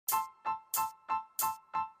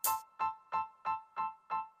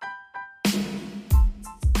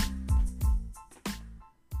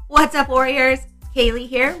What's up, Warriors? Kaylee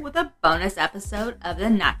here with a bonus episode of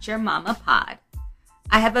the Not Your Mama Pod.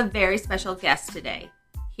 I have a very special guest today,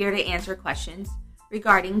 here to answer questions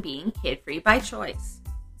regarding being kid-free by choice.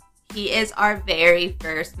 He is our very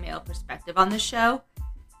first male perspective on the show,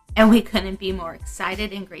 and we couldn't be more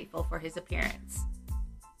excited and grateful for his appearance.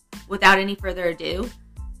 Without any further ado,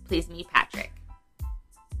 please meet Patrick.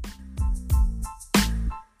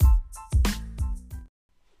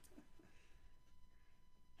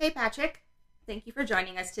 Hey Patrick, thank you for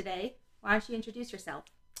joining us today. Why don't you introduce yourself?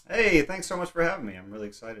 Hey, thanks so much for having me. I'm really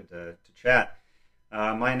excited to chat.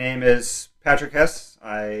 My name is Patrick Hess.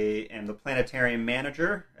 I am the planetarium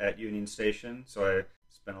manager at Union Station, so I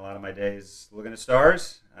spend a lot of my days looking at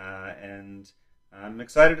stars, and I'm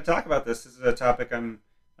excited to talk about this. This is a topic I'm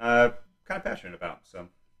kind of passionate about.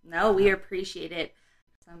 No, we appreciate it.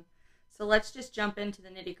 So let's just jump into the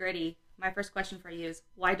nitty-gritty. My first question for you is,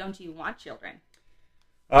 why don't you want children?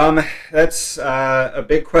 That's a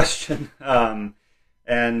big question,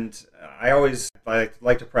 and I always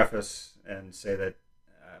like to preface and say that,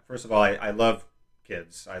 first of all, I love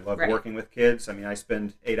kids. I love working with kids. I mean, I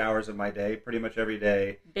spend 8 hours of my day, pretty much every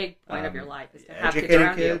day. Big point of your life is to have educating kids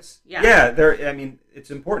around kids. You. Yeah, it's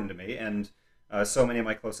important to me, and so many of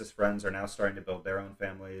my closest friends are now starting to build their own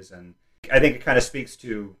families, and I think it kind of speaks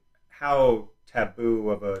to how taboo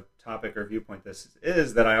of a topic or viewpoint this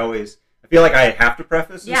is that I feel like I have to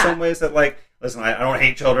preface in some ways that, like, listen, I don't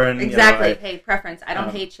hate children. Exactly. You know, preference. I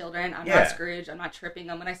don't hate children. I'm not Scrooge. I'm not tripping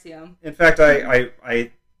them when I see them. In fact,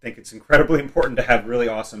 I think it's incredibly important to have really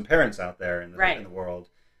awesome parents out there in the world.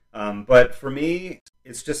 But for me,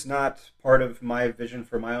 it's just not part of my vision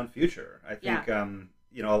for my own future. I think,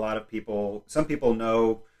 a lot of people, some people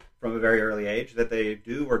know from a very early age that they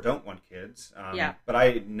do or don't want kids. But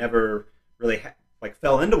I never really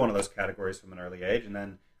fell into one of those categories from an early age, and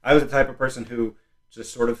then I was the type of person who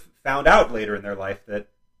just sort of found out later in their life that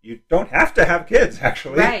you don't have to have kids,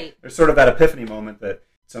 actually. Right. There's sort of that epiphany moment that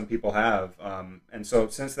some people have. And so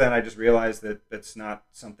since then, I just realized that that's not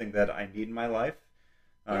something that I need in my life.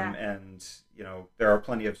 And, there are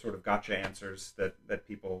plenty of sort of gotcha answers that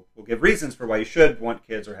people will give reasons for why you should want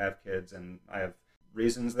kids or have kids. And I have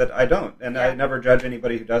reasons that I don't. And I never judge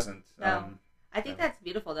anybody who doesn't. No. I think that's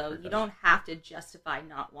beautiful, though. You don't have to justify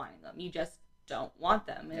not wanting them. You just don't want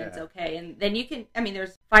them, and it's okay. And then you can,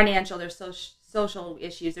 there's financial, there's social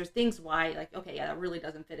issues, there's things why, that really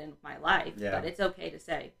doesn't fit in with my life, but it's okay to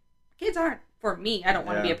say, kids aren't for me, I don't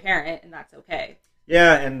want to be a parent, and that's okay.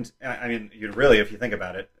 Yeah, and you really, if you think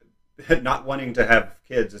about it, not wanting to have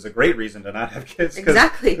kids is a great reason to not have kids.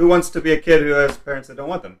 Exactly. Who wants to be a kid who has parents that don't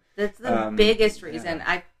want them? That's the biggest reason.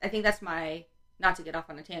 Yeah. I think that's not to get off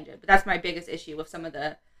on a tangent, but that's my biggest issue with some of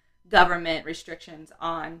the government restrictions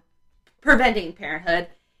on preventing parenthood,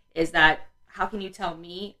 is that how can you tell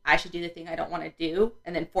me I should do the thing I don't want to do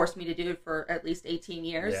and then force me to do it for at least 18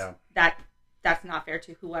 years? Yeah. That's not fair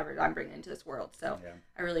to whoever I'm bringing into this world. So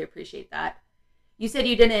I really appreciate that. You said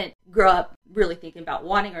you didn't grow up really thinking about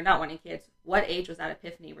wanting or not wanting kids. What age was that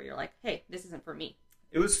epiphany where you're like, hey, this isn't for me?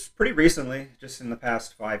 It was pretty recently, just in the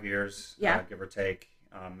past 5 years, give or take.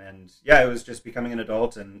 It was just becoming an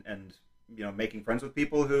adult and making friends with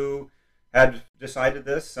people who had decided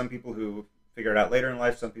this, some people who figured it out later in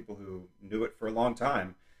life, some people who knew it for a long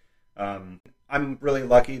time. I'm really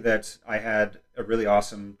lucky that I had a really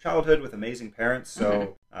awesome childhood with amazing parents,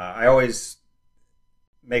 so I always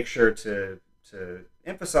make sure to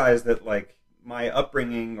emphasize that, my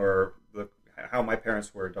upbringing or how my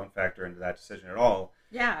parents were don't factor into that decision at all.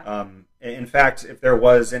 Yeah. In fact, if there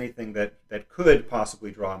was anything that could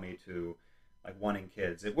possibly draw me to wanting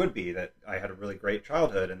kids, it would be that I had a really great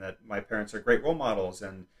childhood and that my parents are great role models,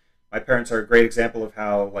 and my parents are a great example of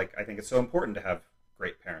how I think it's so important to have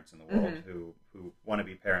great parents in the world who want to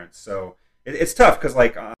be parents. So it's tough because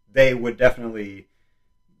they would definitely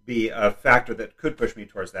be a factor that could push me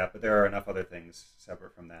towards that, but there are enough other things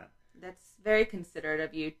separate from that. That's very considerate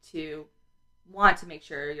of you to want to make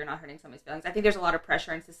sure you're not hurting somebody's feelings. I think there's a lot of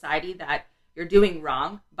pressure in society that you're doing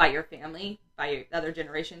wrong by your family, by your other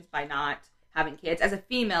generations, by not having kids. As a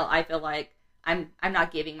female, I feel like I'm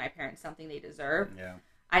not giving my parents something they deserve. Yeah.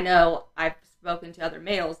 I know I've spoken to other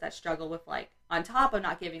males that struggle with on top of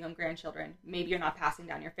not giving them grandchildren, maybe you're not passing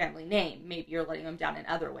down your family name, maybe you're letting them down in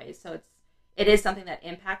other ways. So it is something that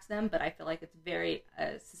impacts them, but I feel like it's very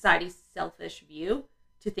society's selfish view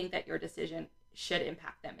to think that your decision should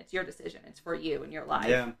impact them. It's your decision. It's for you and your life.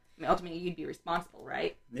 Yeah. Ultimately, you'd be responsible,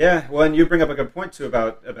 right? Yeah. Well, and you bring up a good point too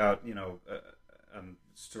about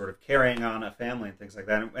sort of carrying on a family and things like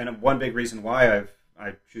that. And one big reason why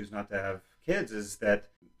I choose not to have kids is that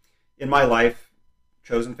in my life,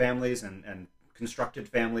 chosen families and constructed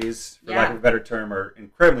families, for lack of a better term, are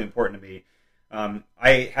incredibly important to me.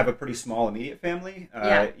 I have a pretty small immediate family.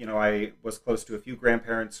 I was close to a few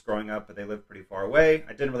grandparents growing up, but they lived pretty far away.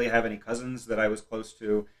 I didn't really have any cousins that I was close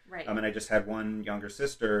to, and I just had one younger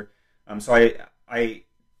sister. So I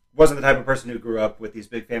wasn't the type of person who grew up with these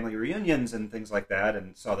big family reunions and things like that,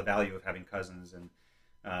 and saw the value of having cousins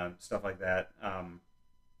and stuff like that.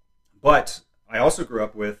 But I also grew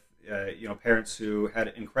up with parents who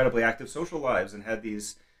had incredibly active social lives and had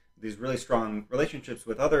these really strong relationships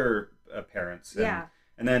with other parents.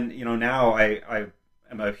 And then now I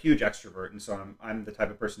am a huge extrovert, and so I'm the type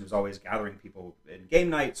of person who's always gathering people in game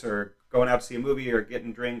nights or going out to see a movie or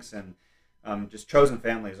getting drinks, and just chosen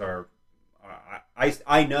families are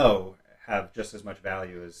I know have just as much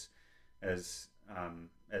value as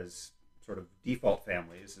sort of default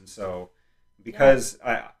families. And so because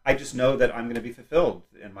I just know that I'm going to be fulfilled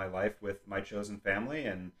in my life with my chosen family,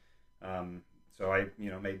 and so I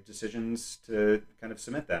made decisions to kind of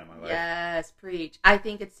cement that in my life. Yes, preach. I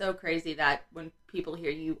think it's so crazy that when people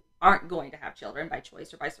hear you aren't going to have children by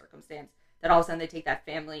choice or by circumstance, that all of a sudden they take that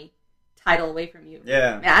family title away from you.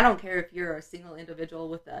 Yeah. And I don't care if you're a single individual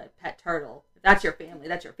with a pet turtle. If that's your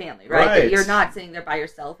family, right? You're not sitting there by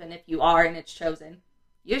yourself, and if you are and it's chosen,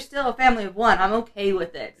 you're still a family of one. I'm okay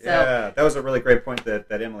with it. So, yeah, that was a really great point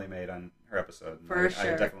that Emily made on her episode. For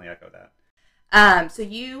sure. I definitely echo that. So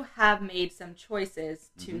you have made some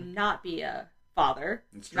choices to not be a father,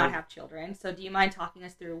 to not have children. So do you mind talking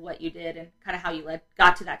us through what you did and kind of how you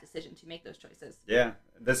got to that decision to make those choices? Yeah.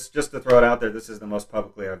 This, just to throw it out there, this is the most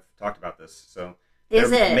publicly I've talked about this. So there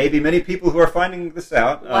may be many people who are finding this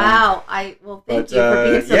out. Wow. Thank you for being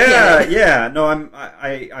so candid. Yeah. No,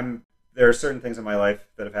 I'm. There are certain things in my life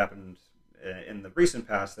that have happened in the recent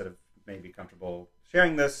past that have made me comfortable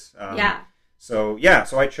sharing this. So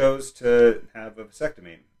I chose to have a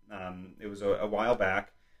vasectomy. It was a while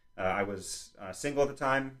back. I was single at the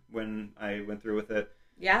time when I went through with it.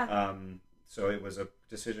 Yeah. So it was a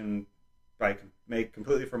decision I made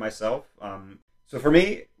completely for myself. So for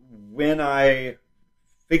me, when I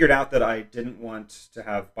figured out that I didn't want to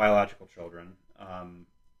have biological children,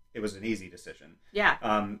 it was an easy decision. Yeah.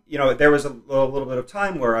 There was a little bit of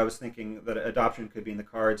time where I was thinking that adoption could be in the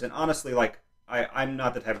cards, and honestly, I'm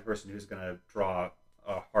not the type of person who's going to draw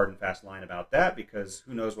a hard and fast line about that, because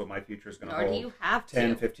who knows what my future is going to hold. Nor do you have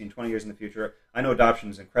 10, 15, 20 years in the future. I know adoption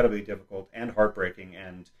is incredibly difficult and heartbreaking,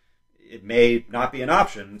 and it may not be an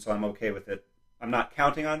option, so I'm okay with it. I'm not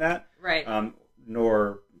counting on that. Right.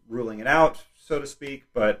 Nor ruling it out, so to speak,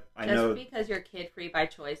 but I know... Just because you're kid-free by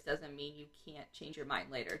choice doesn't mean you can't change your mind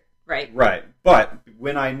later, right? Right. But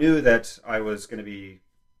when I knew that I was going to be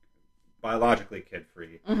biologically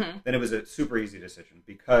kid-free, then it was a super easy decision,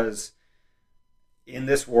 because in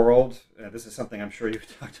this world, this is something I'm sure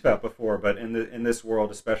you've talked about before, but in this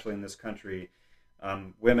world, especially in this country,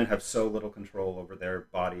 women have so little control over their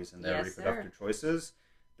bodies and their reproductive choices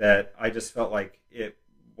that I just felt like it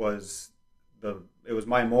was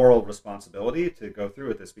my moral responsibility to go through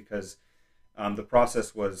with this, because the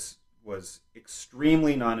process was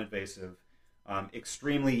extremely non-invasive,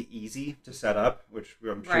 extremely easy to set up, which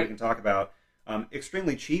I'm sure we can talk about,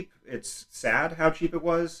 extremely cheap. It's sad how cheap it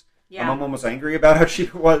was. Yeah. I'm almost angry about how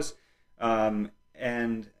cheap it was.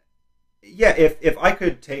 And yeah, if I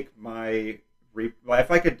could take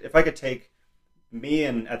if I could take me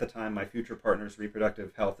and at the time my future partner's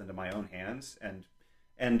reproductive health into my own hands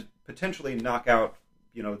and potentially knock out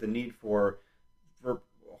the need for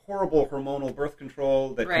horrible hormonal birth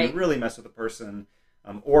control that can really mess with a person,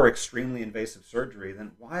 or extremely invasive surgery,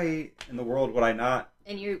 then why in the world would I not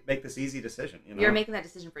make this easy decision? You're making that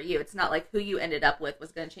decision for you. It's not like who you ended up with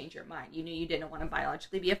was going to change your mind. You knew you didn't want to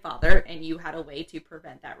biologically be a father, and you had a way to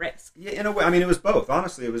prevent that risk. Yeah, in a way. I mean, it was both.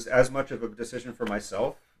 Honestly, it was as much of a decision for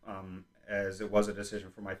myself as it was a decision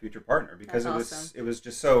for my future partner, because it was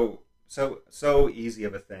just so easy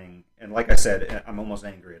of a thing. And like I said, I'm almost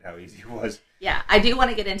angry at how easy it was. Yeah, I do want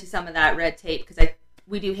to get into some of that red tape, because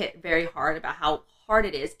we do hit very hard about how hard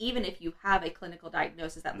it is, even if you have a clinical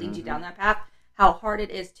diagnosis that leads you down that path, how hard it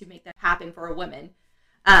is to make that happen for a woman.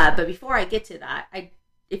 But before I get to that,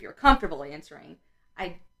 if you're comfortable answering,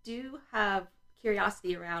 I do have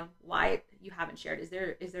curiosity around why you haven't shared. Is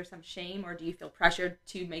there some shame, or do you feel pressured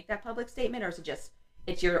to make that public statement, or is it just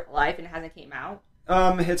it's your life and it hasn't came out?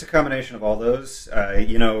 It's a combination of all those. I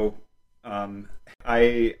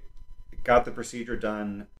got the procedure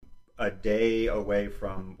done a day away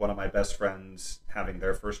from one of my best friends having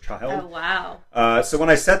their first child. Oh, wow. So when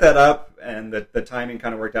I set that up and the timing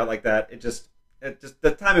kind of worked out like that, it just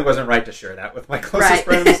the timing wasn't right to share that with my closest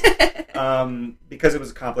friends, because it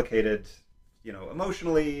was complicated,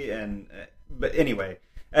 emotionally, and but anyway,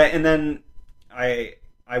 and then I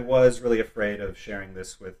was really afraid of sharing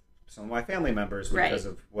this with some of my family members because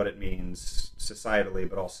of what it means societally,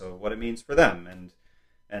 but also what it means for them.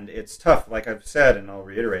 And it's tough, like I've said, and I'll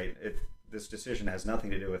reiterate, this decision has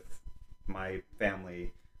nothing to do with my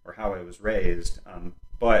family or how I was raised,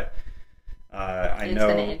 but I know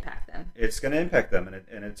it's going to impact them. It's going to impact them,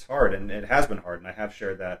 and it's hard, and it has been hard, and I have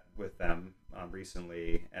shared that with them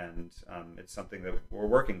recently, and it's something that we're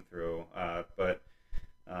working through, but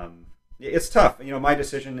it's tough. My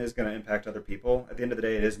decision is going to impact other people. At the end of the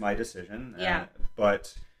day, it is my decision,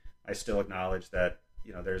 but I still acknowledge that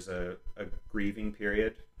there's a grieving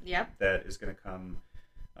period that is going to come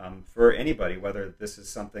for anybody, whether this is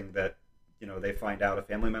something that they find out a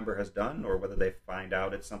family member has done, or whether they find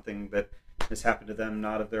out it's something that has happened to them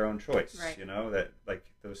not of their own choice. That like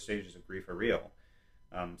those stages of grief are real.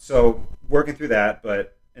 So working through that,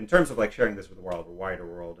 but in terms of like sharing this with the world, the wider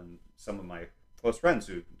world, and some of my close friends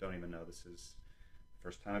who don't even know this is the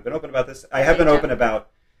first time I've been open about this. I have been open about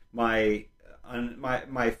my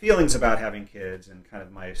feelings about having kids and kind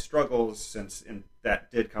of my struggles, since that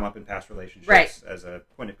did come up in past relationships as a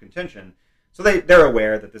point of contention. So they're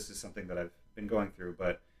aware that this is something that I've been going through,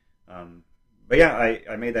 but yeah,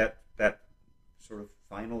 I made that sort of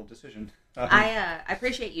final decision. I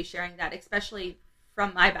appreciate you sharing that, especially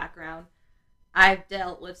from my background. I've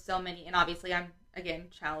dealt with so many, and obviously I'm again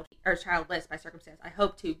childless by circumstance. I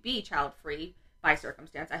hope to be child free by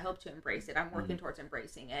circumstance. I hope to embrace it. I'm working towards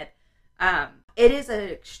embracing it. It is an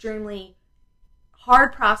extremely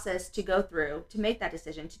hard process to go through to make that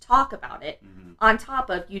decision, to talk about it, on top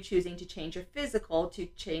of you choosing to change your physical, to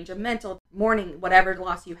change a mental, mourning whatever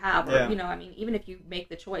loss you have, or even if you make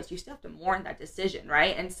the choice, you still have to mourn that decision,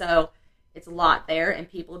 right? And so it's a lot there, and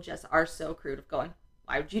people just are so crude of going,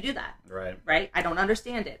 why would you do that? Right? I don't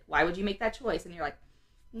understand it. Why would you make that choice? And you're like,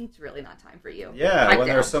 it's really not time for you. Yeah, when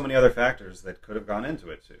there are so many other factors that could have gone into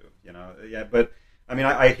it too, but I mean,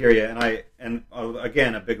 I hear you, and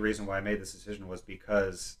again, a big reason why I made this decision was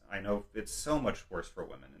because I know it's so much worse for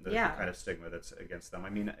women, and the kind of stigma that's against them. I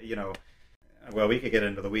mean, well, we could get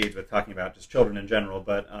into the weeds with talking about just children in general,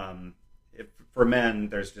 but for men,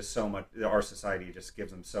 there's just so much. Our society just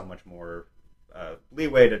gives them so much more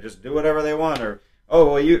leeway to just do whatever they want, or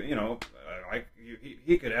he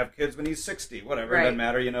could have kids when he's 60, whatever, it doesn't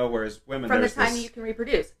matter, whereas women, from the time you can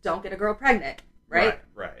reproduce, don't get a girl pregnant. Right.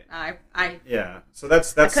 So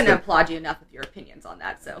that's I couldn't applaud you enough with your opinions on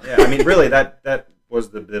that. So I mean, really, that was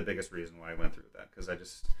the biggest reason why I went through that, because I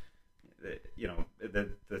just,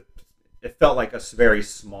 it felt like a very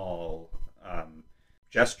small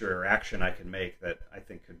gesture or action I could make that I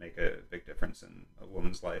think could make a big difference in a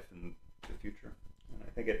woman's life in the future. And I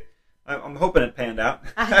think I'm hoping it panned out.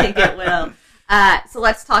 I think it will. So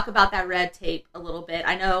let's talk about that red tape a little bit.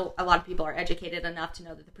 I know a lot of people are educated enough to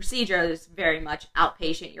know that the procedure is very much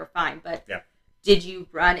outpatient. You're fine. But did you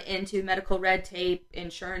run into medical red tape,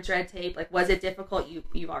 insurance red tape? Like, was it difficult?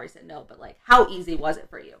 You've already said no, but like, how easy was it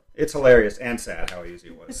for you? It's hilarious and sad how easy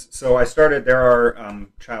it was. So I started, there are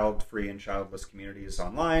child-free and childless communities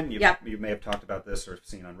online. You may have talked about this or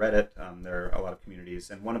seen on Reddit. There are a lot of communities,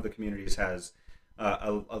 and one of the communities has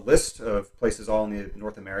a list of places all in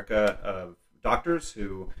North America of doctors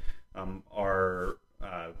who are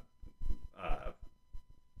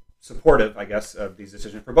supportive, I guess, of these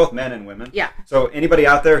decisions for both men and women. Yeah. So anybody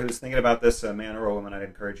out there who's thinking about this, a man or a woman, I'd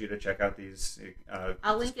encourage you to check out these.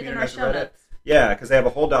 I'll link it in our show notes. Yeah, because they have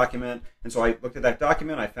a whole document, and so I looked at that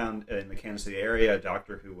document. I found in the Kansas City area a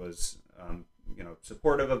doctor who was,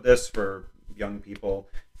 supportive of this for young people.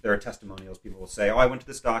 There are testimonials. People will say, "Oh, I went to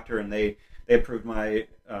this doctor, and they approved my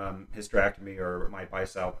hysterectomy or my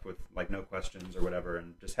bisalp with like no questions or whatever."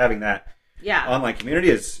 And just having that online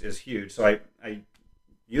community is huge. So I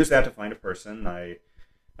used that to find a person.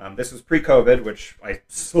 This was pre-COVID, which I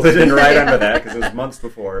slid in right under that because it was months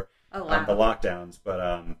before the lockdowns.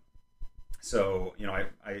 But so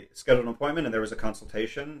I scheduled an appointment, and there was a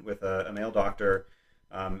consultation with a male doctor,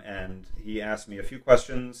 and he asked me a few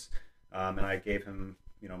questions, and I gave him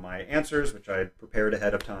my answers, which I had prepared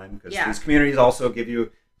ahead of time, because these communities also give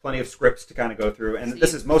you plenty of scripts to kind of go through, and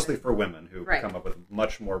this is mostly for women who come up with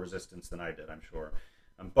much more resistance than I did, I'm sure.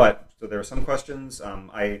 But so there were some questions.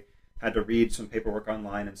 I had to read some paperwork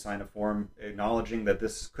online and sign a form acknowledging that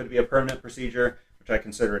this could be a permanent procedure, which I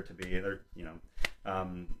consider it to be.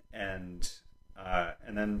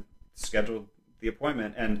 And then scheduled the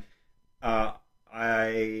appointment, and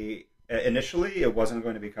initially, it wasn't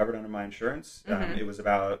going to be covered under my insurance. It was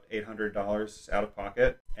about $800 out of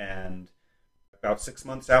pocket, and about 6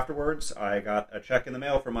 months afterwards, I got a check in the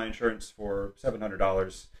mail from my insurance for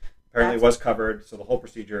 $700. Apparently, it was covered, so the whole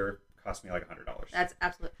procedure cost me like $100. That's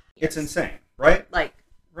absolutely. It's insane, right? Like,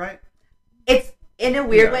 right? It's in a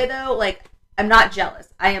weird way though. Like, I'm not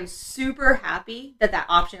jealous. I am super happy that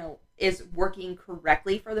option is working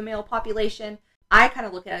correctly for the male population. I kind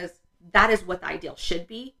of look at it as that is what the ideal should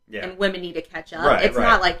be, and women need to catch up. It's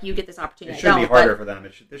not like you get this opportunity. It should be harder for them.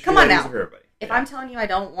 It should come on now. For everybody. If I'm telling you I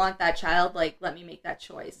don't want that child, like, let me make that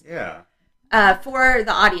choice. Yeah. For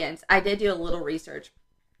the audience, I did do a little research.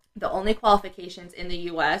 The only qualifications in the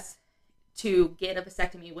U.S. to get a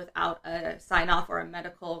vasectomy without a sign-off or a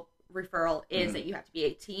medical referral is that you have to be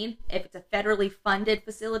 18. If it's a federally funded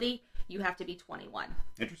facility, you have to be 21.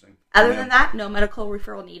 Interesting. Other than that, no medical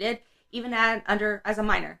referral needed. Even as a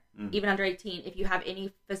minor, even under 18, if you have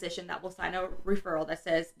any physician that will sign a referral that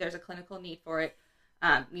says there's a clinical need for it,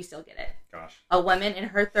 you still get it. Gosh. A woman in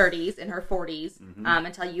her 30s, in her 40s,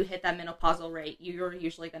 until you hit that menopausal rate, you're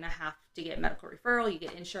usually going to have to get medical referral. You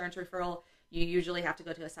get insurance referral. You usually have to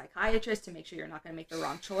go to a psychiatrist to make sure you're not going to make the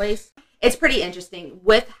wrong choice. It's pretty interesting.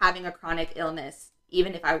 With having a chronic illness,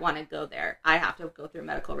 even if I want to go there, I have to go through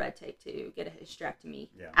medical red tape to get a hysterectomy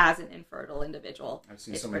as an infertile individual. I've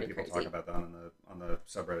seen so many people talk about that on the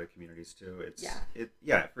subreddit communities too. It's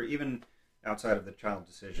for even outside of the child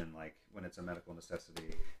decision, like when it's a medical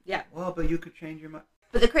necessity. Yeah. Well, but you could change your mind.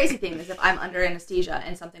 But the crazy thing is, if I'm under anesthesia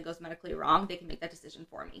and something goes medically wrong, they can make that decision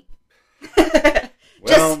for me.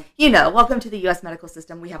 Well, just, welcome to the U.S. medical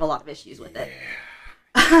system. We have a lot of issues with it.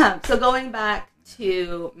 So going back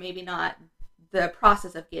to maybe not the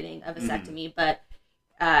process of getting a vasectomy, but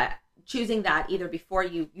choosing that either before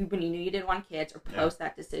when you knew you didn't want kids or post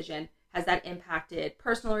that decision, has that impacted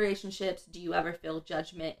personal relationships? Do you ever feel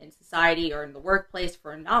judgment in society or in the workplace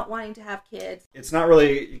for not wanting to have kids? It's not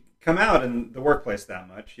really come out in the workplace that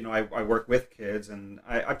much. I work with kids, and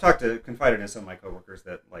I've confided in some of my coworkers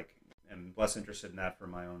that am less interested in that for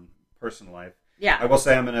my own personal life. Yeah, I will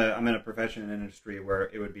say I'm in a profession and industry where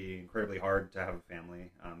it would be incredibly hard to have a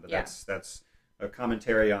family. But that's a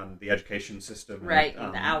commentary on the education system, right?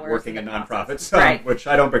 And the hours, working in nonprofits, which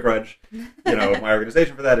I don't begrudge. My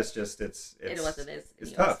organization for that. It's just it's what it is.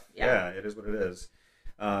 It's tough. Yeah, it is what it is.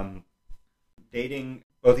 Dating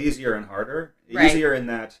both easier and harder. Right. Easier in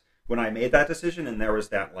that when I made that decision, and there was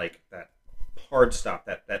that that hard stop,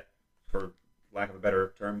 that for lack of a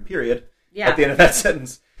better term, period. Yeah. At the end of that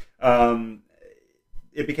sentence.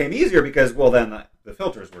 It became easier because, then the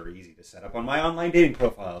filters were easy to set up on my online dating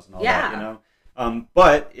profiles and all that,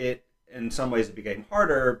 but in some ways it became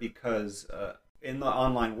harder because in the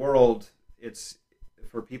online world, it's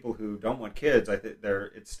for people who don't want kids. I think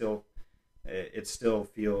it still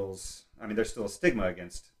feels. I mean, there's still a stigma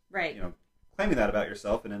against claiming that about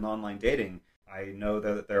yourself. And in online dating, I know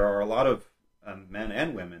that there are a lot of men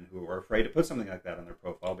and women who are afraid to put something like that on their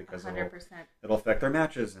profile because it'll affect their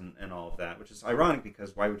matches and all of that, which is ironic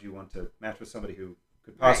because why would you want to match with somebody who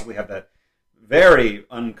could possibly have that very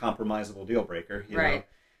uncompromisable deal breaker? You know?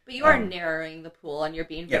 But you are narrowing the pool and you're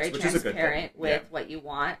being very transparent with what you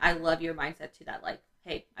want. I love your mindset to that,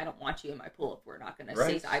 hey, I don't want you in my pool if we're not going to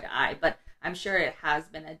see eye to eye. But I'm sure it has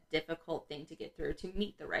been a difficult thing to get through, to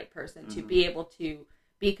meet the right person, to be able to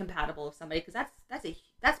be compatible with somebody, because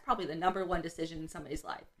that's probably the number one decision in somebody's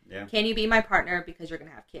life. Yeah. Can you be my partner because you're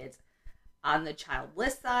going to have kids? On the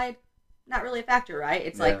childless side, not really a factor, right?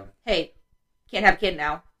 It's hey, can't have a kid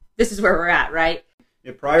now. This is where we're at, right?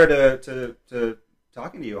 Yeah, prior to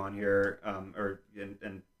talking to you on here,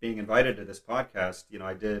 and being invited to this podcast,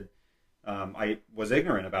 I was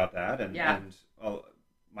ignorant about that, and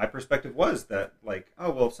my perspective was that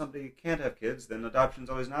if somebody can't have kids, then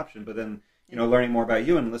adoption's always an option. But then learning more about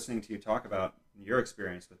you and listening to you talk about your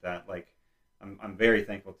experience with that, I'm very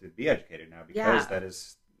thankful to be educated now, because that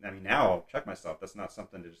is. I mean, now I'll check myself. That's not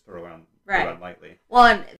something to just throw around lightly. Well,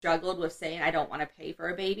 I struggled with saying I don't want to pay for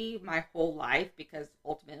a baby my whole life, because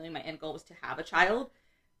ultimately my end goal was to have a child.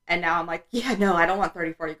 And now I'm like, I don't want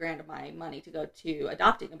 30, 40 grand of my money to go to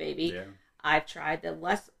adopting a baby. Yeah. I've tried the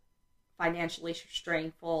less financially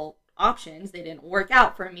strainful options. They didn't work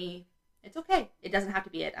out for me. It's okay. It doesn't have to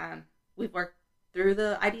be it. We've worked through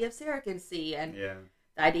the idea of surrogacy and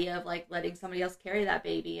the idea of letting somebody else carry that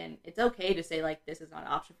baby, and it's okay to say this is not an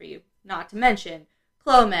option for you. Not to mention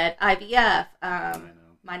Clomid, IVF.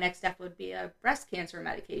 My next step would be a breast cancer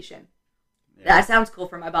medication. Yeah. That sounds cool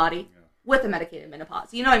for my body with a medicated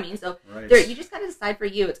menopause. You know what I mean? So you just got to decide for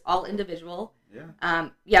you. It's all individual. Yeah.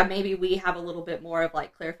 Maybe we have a little bit more of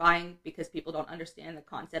clarifying, because people don't understand the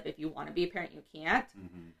concept. If you want to be a parent, you can't.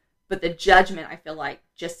 Mm-hmm. But the judgment, I feel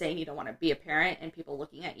just saying you don't want to be a parent and people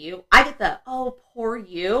looking at you, I get the, oh, poor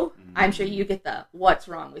you. Mm-hmm. I'm sure you get the, what's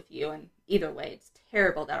wrong with you? And either way, it's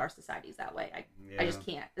terrible that our society's that way. I just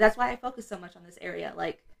can't. That's why I focus so much on this area.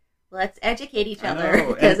 let's educate each other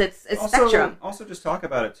because it's also, spectrum. Also, just talk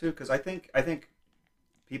about it too, because I think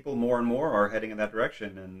people more and more are heading in that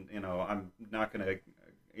direction, and I'm not going to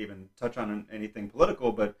even touch on anything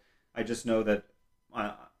political, but I just know that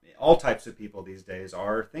all types of people these days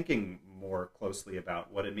are thinking more closely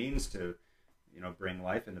about what it means to bring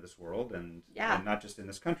life into this world, and not just in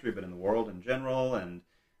this country, but in the world in general. And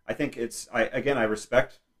I think I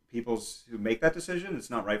respect people who make that decision. It's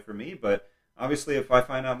not right for me, but obviously if I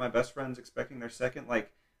find out my best friend's expecting their second,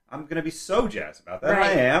 like, I'm going to be so jazzed about that.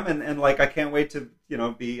 Right. I am. And like, I can't wait to,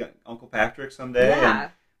 be Uncle Patrick someday. Yeah.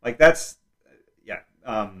 And like, that's, yeah.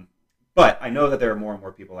 But I know that there are more and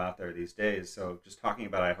more people out there these days. So just talking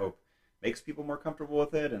about it, I hope makes people more comfortable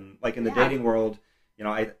with it. And like in the dating world,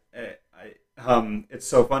 it's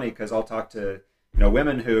so funny because I'll talk to,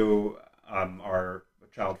 women who are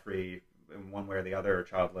child-free in one way or the other, or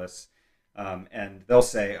childless. And they'll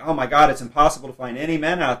say, "Oh my God, it's impossible to find any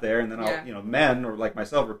men out there." And then I'll, men or like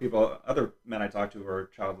myself or other men I talk to who are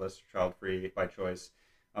childless, child-free by choice,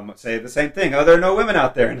 say the same thing. "Oh, there are no women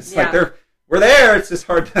out there," and it's like we're there. It's just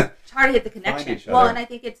hard to. It's hard to hit the connection. Well, and I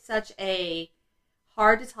think it's such a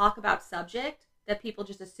hard to talk about subject that people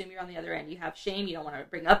just assume you're on the other end. You have shame. You don't want to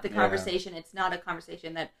bring up the conversation. It's not a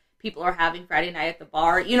conversation that people are having Friday night at the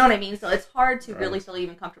bar. You know what I mean? So it's hard to really feel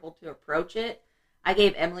even comfortable to approach it. I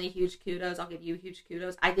gave Emily huge kudos. I'll give you huge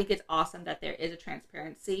kudos. I think it's awesome that there is a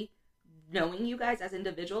transparency, knowing you guys as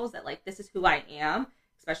individuals that, like, this is who I am,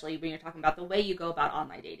 especially when you're talking about the way you go about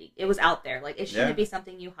online dating. It was out there. Like, it shouldn't be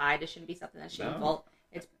something you hide. It shouldn't be something that's shameful. No.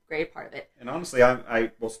 It's a great part of it. And honestly,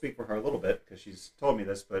 I will speak for her a little bit because she's told me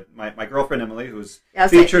this, but my girlfriend Emily, who's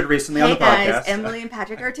featured recently on the podcast. Hey guys, Emily and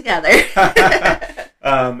Patrick are together.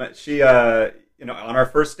 She, on our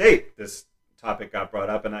first date, this topic got brought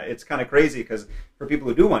up, and it's kind of crazy because for people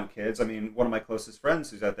who do want kids, I mean, one of my closest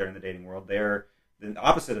friends who's out there in the dating world, they're the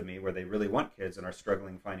opposite of me, where they really want kids and are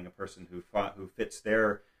struggling finding a person who fits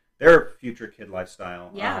their future kid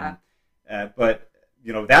lifestyle. Yeah. But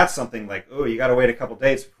that's something like, oh, you got to wait a couple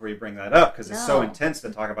dates before you bring that up because it's so intense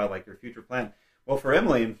to talk about like your future plan. Well, for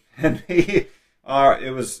Emily and me,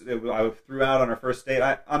 I threw out on our first date.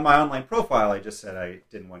 On my online profile, I just said I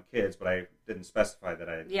didn't want kids, but I didn't specify that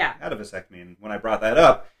I had a vasectomy. And when I brought that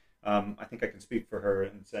up, I think I can speak for her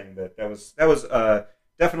in saying that was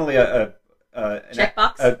definitely a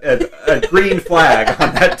checkbox, a green flag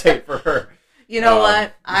on that date for her. You know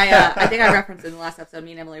what? I think I referenced in the last episode,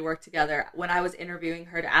 me and Emily worked together. When I was interviewing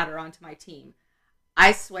her to add her onto my team,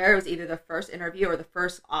 I swear it was either the first interview or the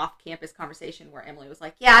first off-campus conversation where Emily was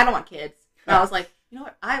like, "Yeah, I don't want kids." And I was like, you know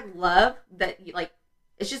what? I love that you, like,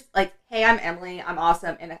 it's just like, hey, I'm Emily, I'm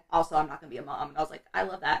awesome, and also I'm not going to be a mom. And I was like, I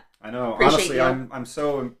love that. I know. Appreciate honestly, I'm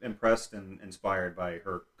so impressed and inspired by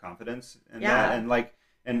her confidence in that.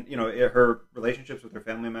 And her relationships with her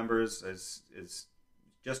family members is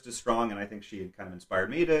just as strong, and I think she had kind of inspired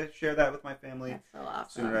me to share that with my family. That's so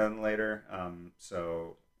awesome. Sooner rather than later.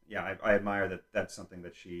 So yeah, I admire that. That's something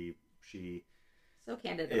that she so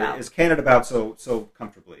candid about. Is candid about so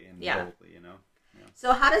comfortably and boldly, Yeah.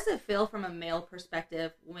 So how does it feel from a male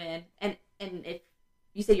perspective when and if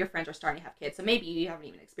you say your friends are starting to have kids, so maybe you haven't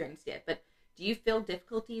even experienced it, but do you feel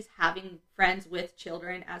difficulties having friends with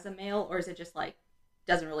children as a male, or is it just like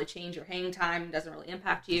doesn't really change your hang time, doesn't really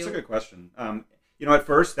impact you? That's a good question. At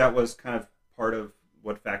first that was kind of part of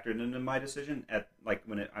what factored into my decision at like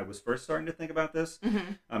when I was first starting to think about this,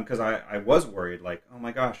 because I was worried, like, oh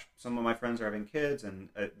my gosh, some of my friends are having kids, and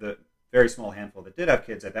the very small handful that did have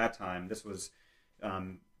kids at that time, this was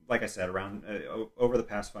like I said, around over the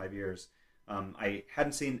past 5 years, I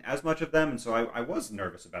hadn't seen as much of them, and so I was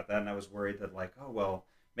nervous about that, and I was worried that like, oh well,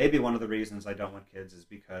 maybe one of the reasons I don't want kids is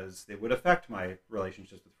because it would affect my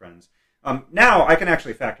relationships with friends. Now I can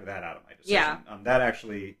actually factor that out of my decision. Yeah. That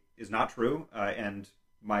actually is not true. And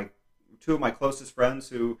two of my closest friends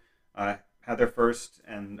who had their first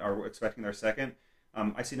and are expecting their second,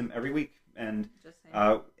 I see them every week, and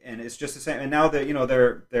it's just the same. And now that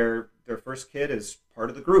their first kid is part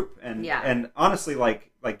of the group, and honestly,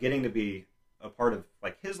 like getting to be a part of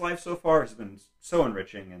like his life so far has been so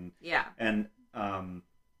enriching, and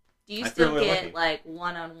do you still get like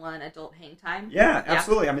one-on-one adult hang time? Yeah,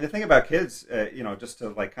 absolutely. I mean, the thing about kids, just to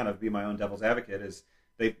like kind of be my own devil's advocate, is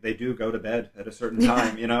they do go to bed at a certain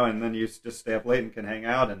time, and then you just stay up late and can hang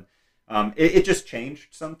out, and it just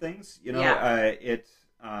changed some things,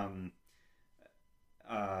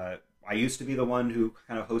 I used to be the one who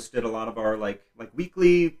kind of hosted a lot of our like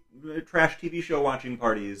weekly trash TV show watching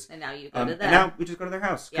parties, and now you go to them. And now we just go to their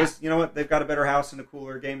house because you know what, they've got a better house and a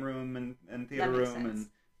cooler game room and theater room, sense. And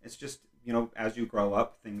it's just, as you grow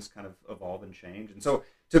up, things kind of evolve and change. And so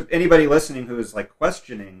to anybody listening who is like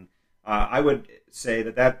questioning I would say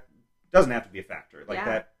that doesn't have to be a factor. Like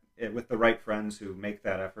Yeah. that, with the right friends who make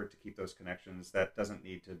that effort to keep those connections, that doesn't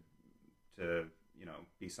need to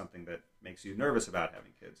be something that makes you nervous about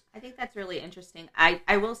having kids. I think that's really interesting.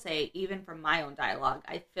 I will say, even from my own dialogue,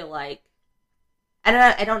 I feel like,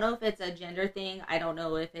 I don't know if it's a gender thing. I don't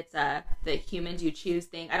know if it's the humans you choose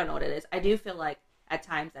thing. I don't know what it is. I do feel like at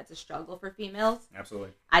times that's a struggle for females.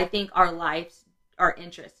 Absolutely. I think our lives, our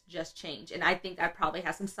interests just change. And I think that probably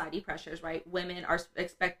has some society pressures, right? Women are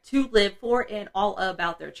expect to live for and all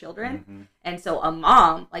about their children. Mm-hmm. And so a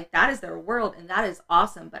mom, like, that is their world, and that is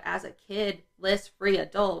awesome. But as a kid-less-free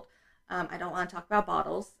adult, I don't want to talk about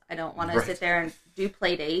bottles. I don't want to sit there and do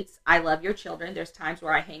play dates. I love your children. There's times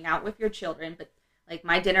where I hang out with your children, but like,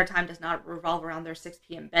 my dinner time does not revolve around their 6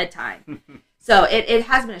 p.m. bedtime. So it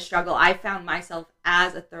has been a struggle. I found myself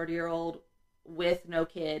as a 30-year-old with no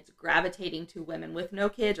kids, gravitating to women with no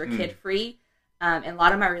kids or kid-free. And a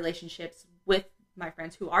lot of my relationships with my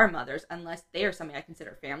friends who are mothers, unless they are somebody I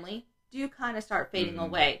consider family, do kind of start fading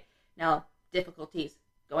away. Now, difficulties.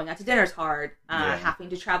 Going out to dinner is hard.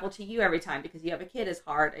 Having to travel to you every time because you have a kid is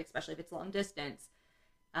hard, especially if it's long distance.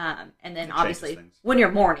 And then obviously when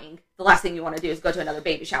you're mourning, the last thing you want to do is go to another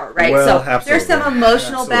baby shower, right? Well, so absolutely. There's some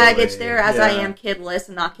emotional baggage there, as I am kidless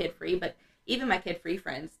and not kid-free. But even my kid-free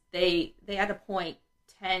friends, they at a point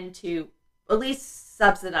tend to at least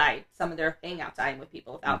subsidize some of their hangout time with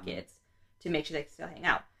people without kids to make sure they can still hang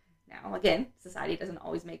out. Now, again, society doesn't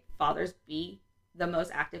always make fathers be the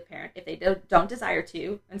most active parent if they don't desire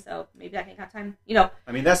to, and so maybe that hangout time,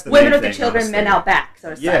 I mean, that's the women main with the thing, children, honestly. men out back, so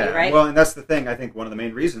to say, right? Well, and that's the thing. I think one of the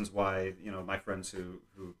main reasons why my friends who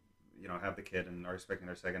have the kid and are expecting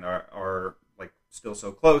their second are like still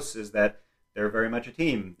so close is that they're very much a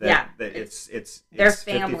team. That it's their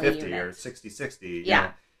family 50-50 unit. or 60-60.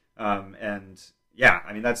 Yeah. And yeah,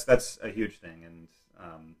 I mean that's a huge thing,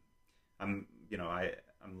 and I'm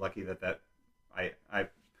lucky that I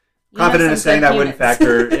confident in saying that wouldn't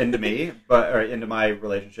factor into me, or into my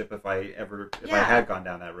relationship if I had gone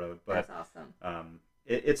down that road. But that's awesome.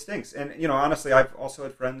 It stinks, and honestly, I've also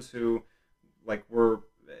had friends who like were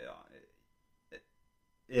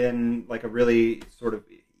in like a really sort of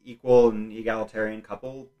equal and egalitarian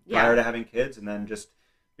couple prior to having kids, and then just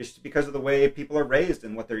because of the way people are raised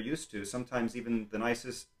and what they're used to. Sometimes even the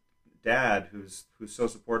nicest dad who's so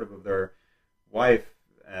supportive of their wife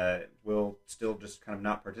will still just kind of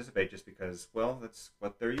not participate just because, well, that's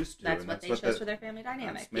what they're used to. That's what they chose for their family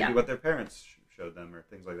dynamic. Maybe what their parents showed them or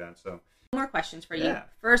things like that. So, more questions for you. Yeah.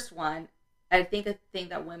 First one, I think a thing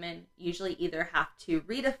that women usually either have to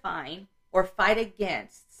redefine or fight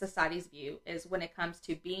against society's view is when it comes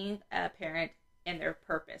to being a parent and their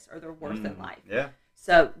purpose or their worth in life. Yeah.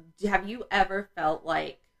 So, have you ever felt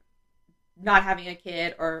like not having a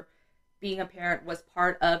kid or being a parent was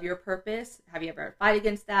part of your purpose? Have you ever fight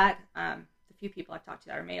against that? The few people I've talked to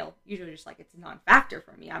that are male, usually just like, it's a non-factor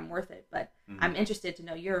for me. I'm worth it. But I'm interested to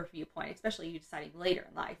know your viewpoint, especially you deciding later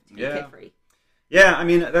in life to be kid-free. Yeah, I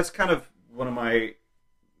mean, that's kind of one of my...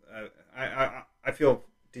 I feel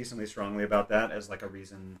decently strongly about that as like a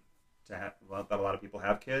reason to have that a lot of people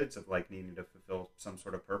have kids, of like needing to fulfill some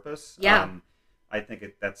sort of purpose. Yeah. I think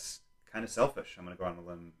that's kind of selfish. I'm going to go on a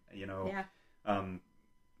limb,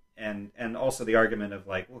 and also the argument of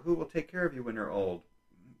like, well, who will take care of you when you're old?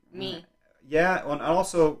 Me. Yeah, well, and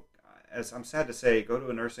also, as I'm sad to say, go to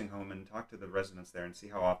a nursing home and talk to the residents there and see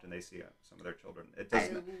how often they see some of their children. It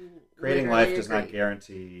doesn't. Creating life does not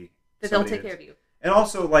guarantee that they'll take care of you. And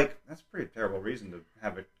also, like, that's a pretty terrible reason to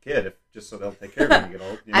have a kid, just so they'll take care of you when you get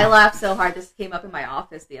old. I laughed so hard. This came up in my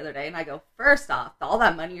office the other day, and I go, first off, all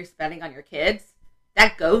that money you're spending on your kids,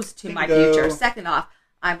 that goes to my future. Second off,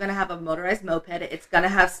 I'm going to have a motorized moped. It's going to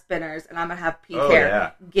have spinners, and I'm going to have peak hair.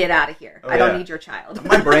 Yeah. Get out of here. I don't need your child.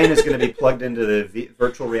 My brain is going to be plugged into the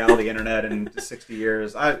virtual reality internet in 60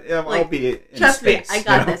 years. I'll be in trust space. Trust me, I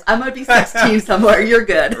got this. I'm going to be 16 somewhere. You're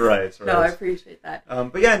good. Right. No, I appreciate that.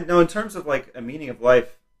 But yeah, no, in terms of like a meaning of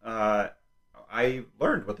life, I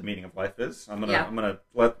learned what the meaning of life is. I'm gonna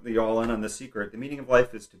let you all in on the secret. The meaning of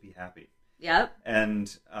life is to be happy. Yep.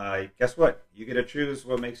 And guess what? You get to choose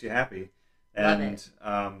what makes you happy. And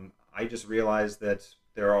I just realized that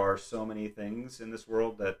there are so many things in this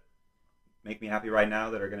world that make me happy right now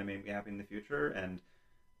that are going to make me happy in the future. And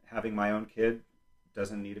having my own kid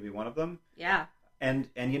doesn't need to be one of them. Yeah. And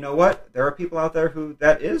you know what? There are people out there who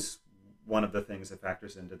that is one of the things that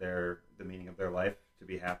factors into the meaning of their life, to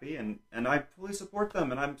be happy. And I fully support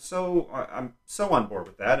them. And I'm so on board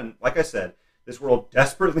with that. And like I said, this world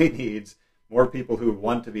desperately needs more people who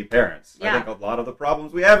want to be parents. Yeah. I think a lot of the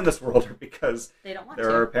problems we have in this world are because they don't want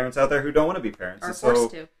there are parents out there who don't want to be parents. Or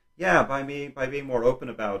forced to. Yeah, by being more open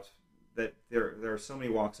about that there are so many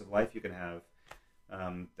walks of life you can have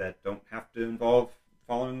that don't have to involve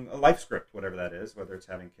following a life script, whatever that is, whether it's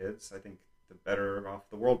having kids. I think the better off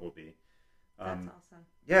the world will be. That's awesome.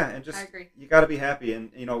 Yeah, and just I agree. You got to be happy.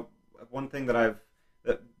 And one thing that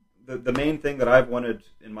the main thing that I've wanted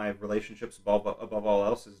in my relationships above all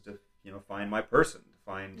else is to find my person, to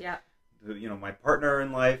find my partner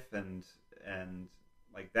in life, and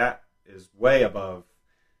like that is way above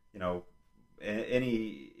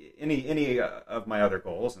any of my other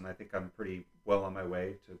goals, and I think I'm pretty well on my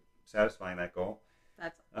way to satisfying that goal.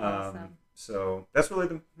 That's awesome. So that's really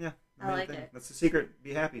the main thing. It. That's the secret.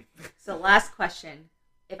 Be happy. So last question.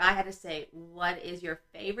 If I had to say, what is your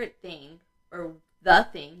favorite thing, or the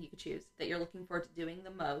thing you could choose, that you're looking forward to doing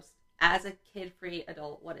the most as a kid-free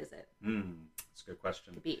adult, what is it? That's a good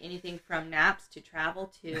question. It could be anything from naps to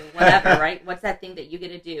travel to whatever, right? What's that thing that you get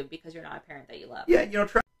to do because you're not a parent that you love? Yeah,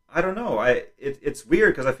 I don't know. It's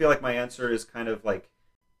weird because I feel like my answer is kind of like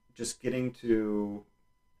just getting to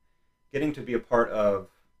be a part of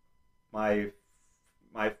my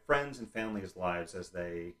friends and family's lives as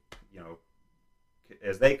they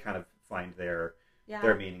kind of find their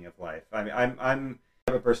meaning of life. I mean, I'm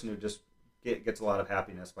a person who just gets a lot of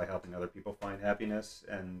happiness by helping other people find happiness,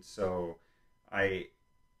 and so the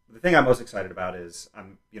thing I'm most excited about is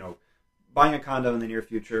I'm buying a condo in the near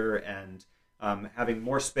future and having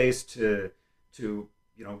more space to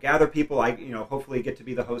gather people. I hopefully get to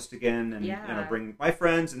be the host again and bring my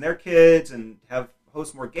friends and their kids and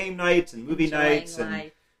host more game nights and movie nights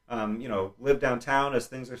life. And live downtown as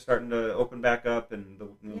things are starting to open back up and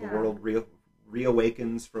the world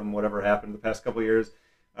reawakens from whatever happened the past couple of years,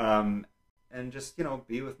 and just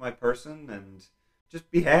be with my person and just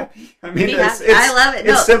be happy. I mean, I love it.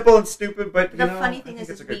 It's simple and stupid, but the funny thing is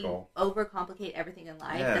we overcomplicate everything in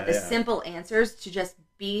life. That the simple answers to just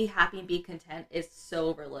be happy and be content is so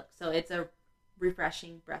overlooked. So it's a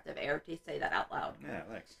refreshing breath of air to say that out loud. Yeah,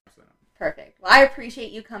 thanks. Perfect. Well, I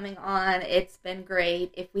appreciate you coming on. It's been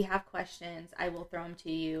great. If we have questions, I will throw them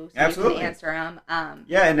to you so Absolutely. You can answer them. And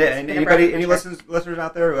any listeners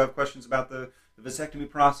out there who have questions about the vasectomy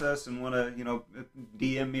process and want to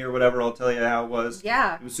DM me or whatever, I'll tell you how it was.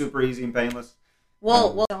 Yeah, it was super easy and painless.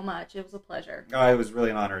 Well, so much. It was a pleasure. It was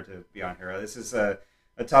really an honor to be on here. This is a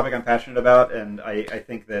topic I'm passionate about, and I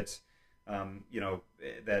think that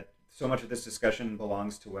that so much of this discussion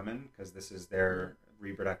belongs to women because this is their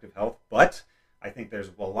reproductive health, but I think there's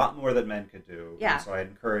a lot more that men could do. Yeah. And so I'd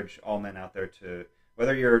encourage all men out there to,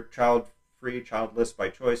 whether you're child-free, childless by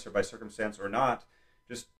choice or by circumstance or not,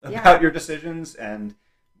 just about your decisions, and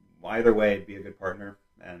either way, be a good partner,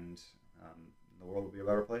 and the world will be a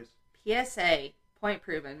better place. PSA, point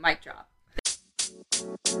proven, mic drop.